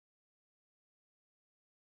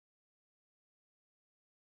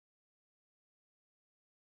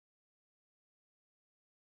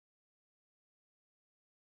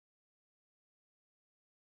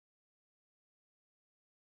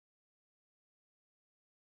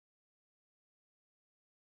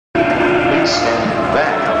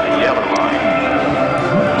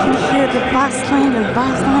bustling and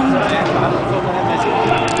bustling.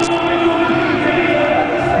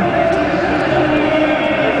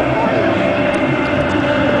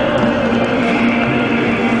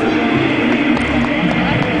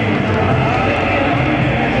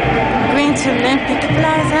 Going to Olympic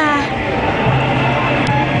Plaza.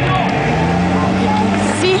 You can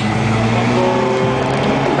see.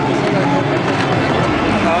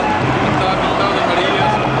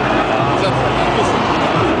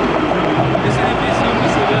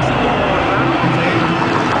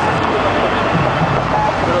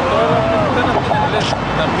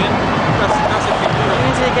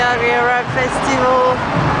 Calgary Arab Festival.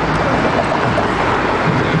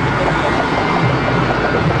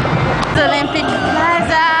 The Olympic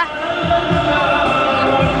Plaza.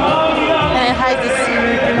 And it has this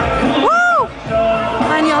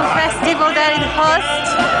annual festival that it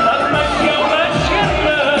hosts.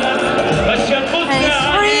 And it's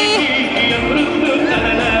free.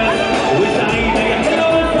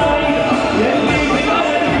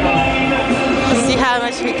 Let's see how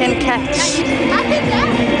much we can catch.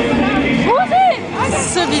 It's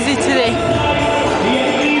so busy today.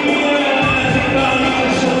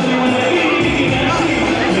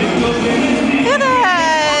 Look at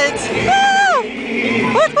that!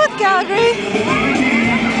 Woo! What, Calgary?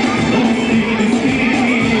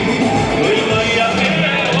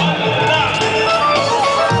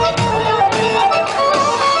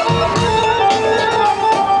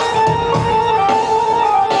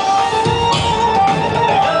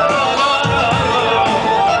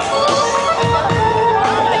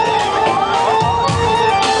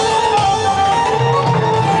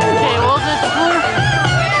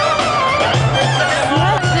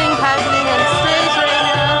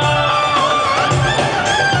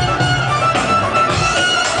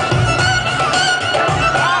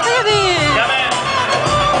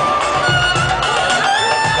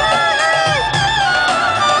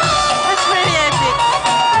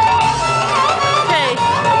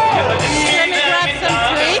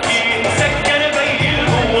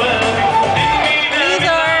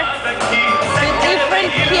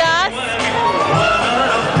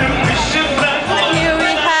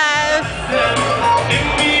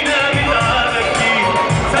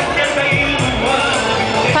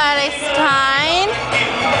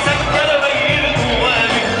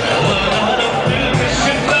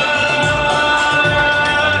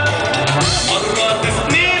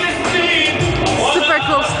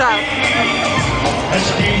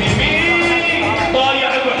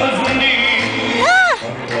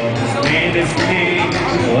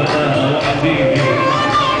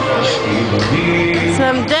 So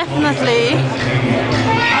I'm definitely...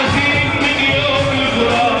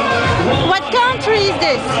 What country is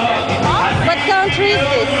this? What country is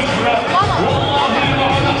this?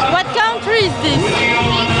 What country is this?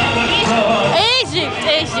 Egypt,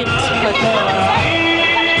 Egypt.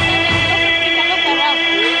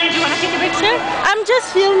 You want to take a picture? I'm just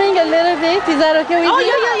filming a little bit. Is that okay with you?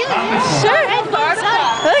 Yeah. Sure.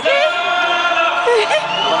 Okay.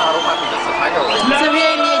 So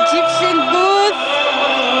we're in the Egyptian booth.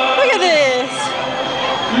 Look at this.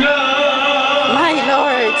 My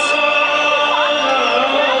Lord.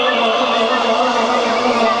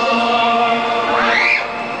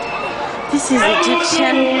 This is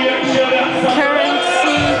Egyptian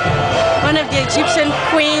currency. One of the Egyptian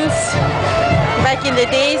queens back in the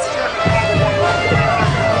days.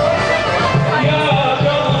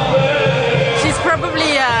 She's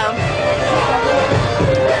probably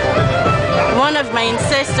one of my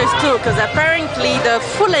ancestors too, because apparently the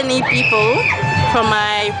Fulani people from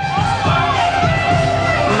my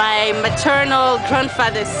maternal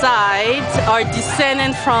grandfather's side are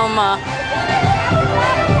descended from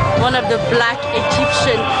one of the black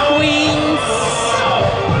Egyptian queens.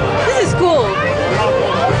 This is cool.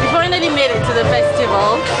 We finally made it to the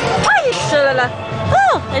festival.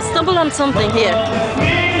 Oh, I stumbled on something here.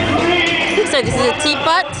 Looks like this is a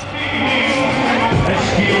teapot.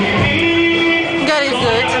 God is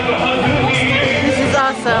good. This is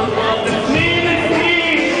awesome.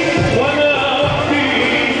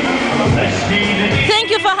 Thank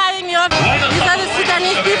you for having me over. These are the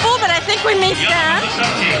Sudanese people, but I think we missed them.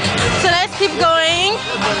 So let's keep going.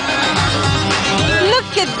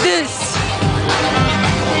 Look at this.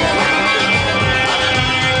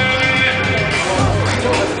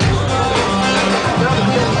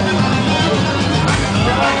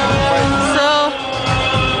 So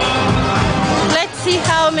let's see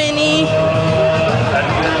how many.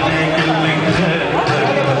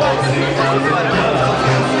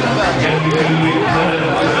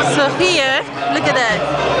 So here, look at that.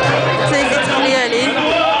 Says it clearly.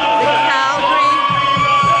 The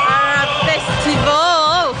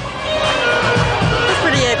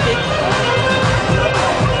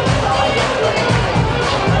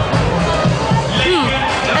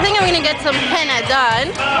some henna done.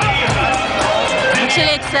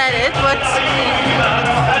 Actually excited, but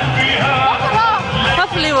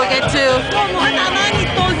hopefully we'll get to. Nani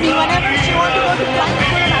told me whenever she wants to go to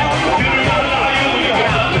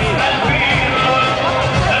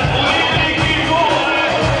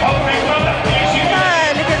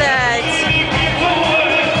Look at that.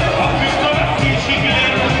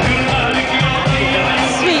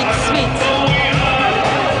 Sweet, sweet.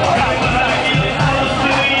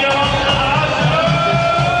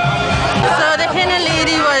 So the henna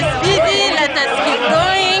lady was busy. Let us keep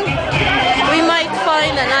going. We might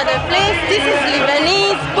find another place. This is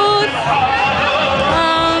Lebanese booth.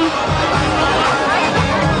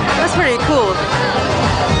 That's pretty cool.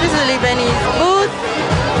 This is a Lebanese booth.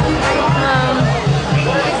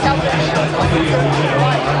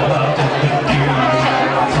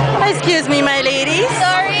 Excuse me, my ladies.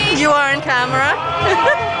 Sorry. You are on camera.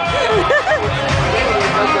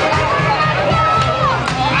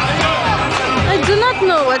 I do not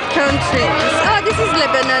know what country it is. Oh, this is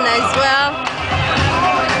Lebanon as well.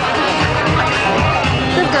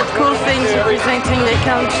 They've got cool things representing the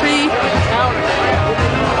country.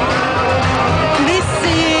 This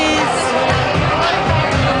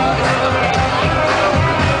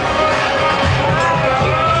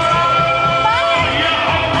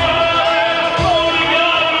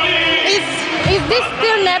is this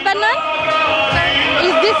still Lebanon?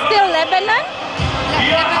 Is this still Lebanon?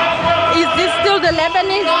 Is this still the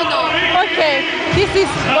Lebanese? No. Okay. This is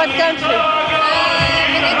what country?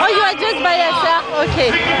 Oh, you are just by yourself?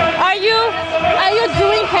 Okay. Are you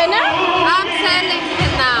doing henna? I'm selling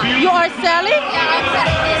henna. You are selling? Yeah, I'm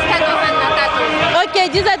selling this kind of henna tattoo.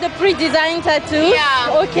 Okay, these are the pre-designed tattoos?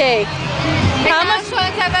 Yeah. Okay. How much? So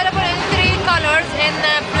it's available in 3 colors, in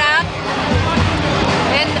black,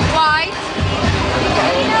 in white,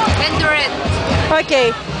 and red.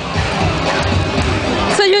 Okay.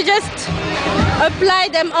 So you just apply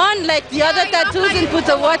them on like the other tattoos and put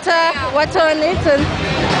the water on it and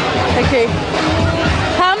okay.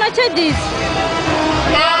 How much are these?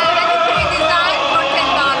 Any design for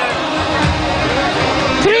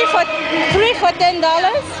 $10. Three for $10?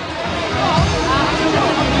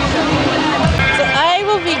 So I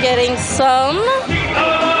will be getting some.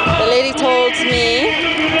 The lady told me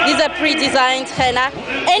these are pre-designed henna.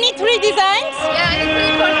 Any 3 designs? Yeah, any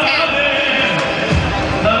 3 for 10.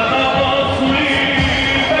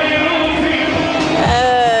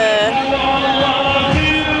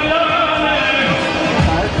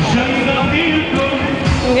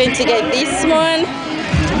 I'm going to get this one.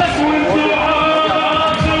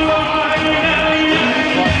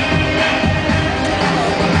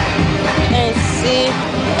 And see,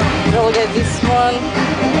 I'll get this one.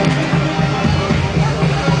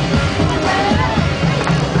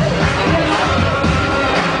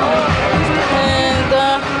 And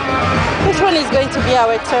which one is going to be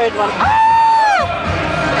our 3rd one?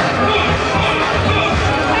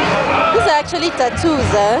 These are actually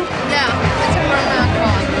tattoos, eh? Yeah, it's a permanent one.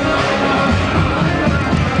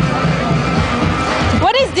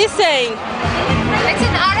 What is this saying? It's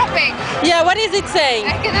in Arabic. Yeah, what is it saying?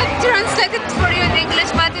 I cannot translate it for you in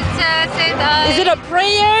English, but it said. Is it a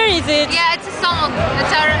prayer? Is it? Yeah, it's a song.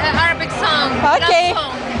 It's an Arabic song. Okay.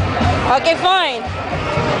 Love song. Okay, fine.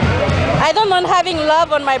 I don't mind having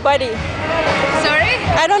love on my body. Sorry?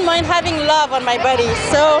 I don't mind having love on my body.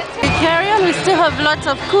 So we carry on. We still have lots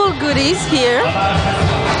of cool goodies here.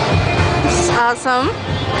 It's awesome. I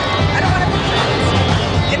don't want to.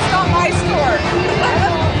 It's not my store.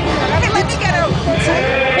 Okay, let me get out.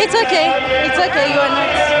 It's okay. It's okay. You are not.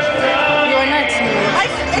 You are not.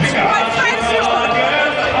 It's my friend's store.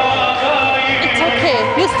 It's okay.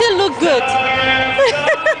 You still look good.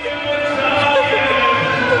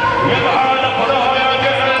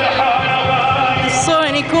 So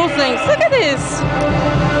many cool things. Look at this.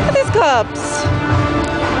 Look at these cups.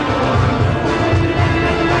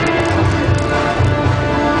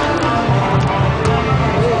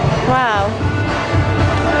 Wow.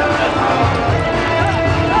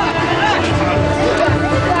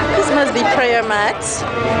 This must be prayer mats.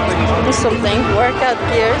 Do something. Workout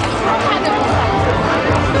gears.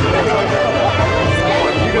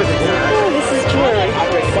 Oh, this is jewelry.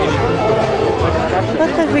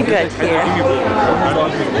 What have we got here?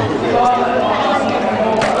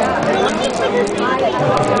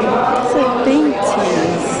 So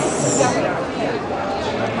paintings.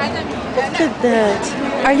 Look at that.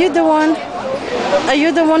 Are you the one? Are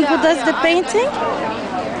you the one who does the painting?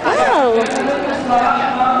 Wow.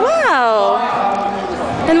 Wow.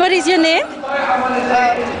 And what is your name?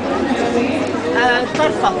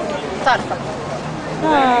 Tarfa.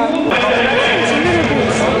 Ah.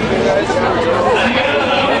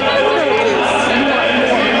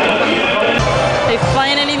 I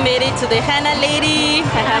finally made it to the henna lady.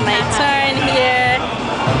 I have my turn here.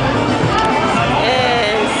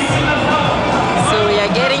 Yes. So we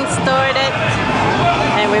are getting started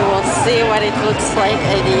and we will see what it looks like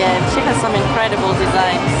at the end. She has some incredible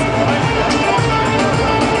designs.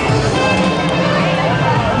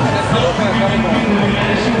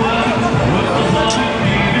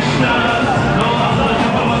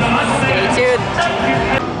 Stay tuned.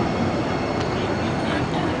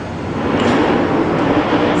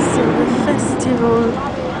 So the festival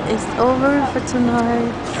is over for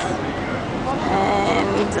tonight and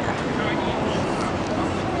it's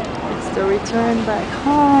the return back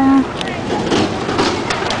home.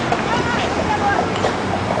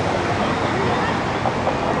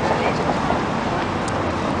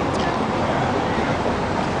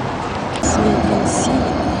 So you can see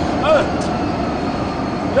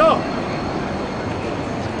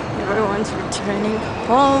everyone's returning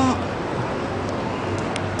home.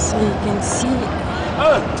 So you can see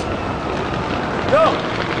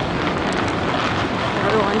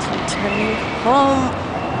everyone's returning home.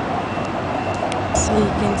 So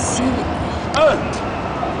you can see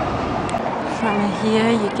from here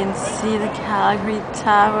you can see the Calgary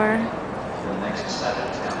Tower. The next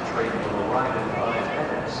 7:10 train will arrive in 5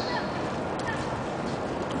 minutes.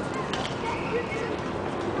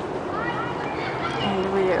 And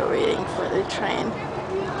we are waiting for the train.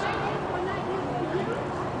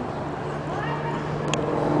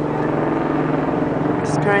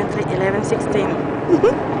 It's currently 11:16.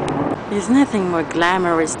 There's nothing more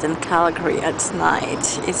glamorous than Calgary at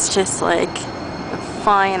night. It's just like the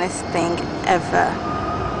finest thing ever.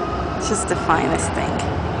 Just the finest thing.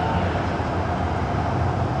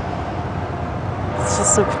 It's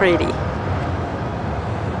just so pretty.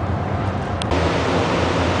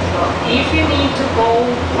 If you need to go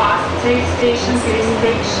past train station, please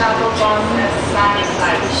take shuttle bus at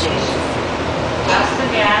Sunnyside Station. Just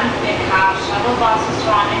again, we have shuttle buses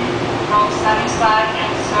running from Sunnyside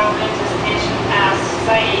and serving the station as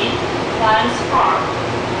SCHWEIZ, Lions Park,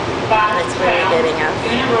 That's where we're getting out.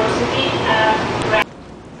 University,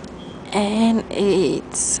 And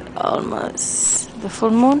it's almost the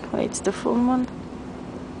full moon. Wait, it's the full moon.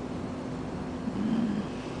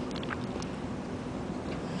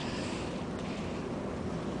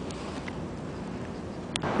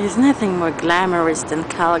 There's nothing more glamorous than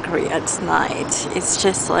Calgary at night. It's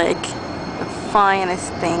just like the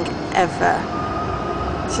finest thing ever.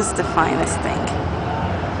 Just the finest thing.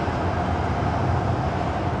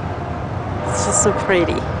 It's just so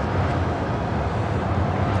pretty.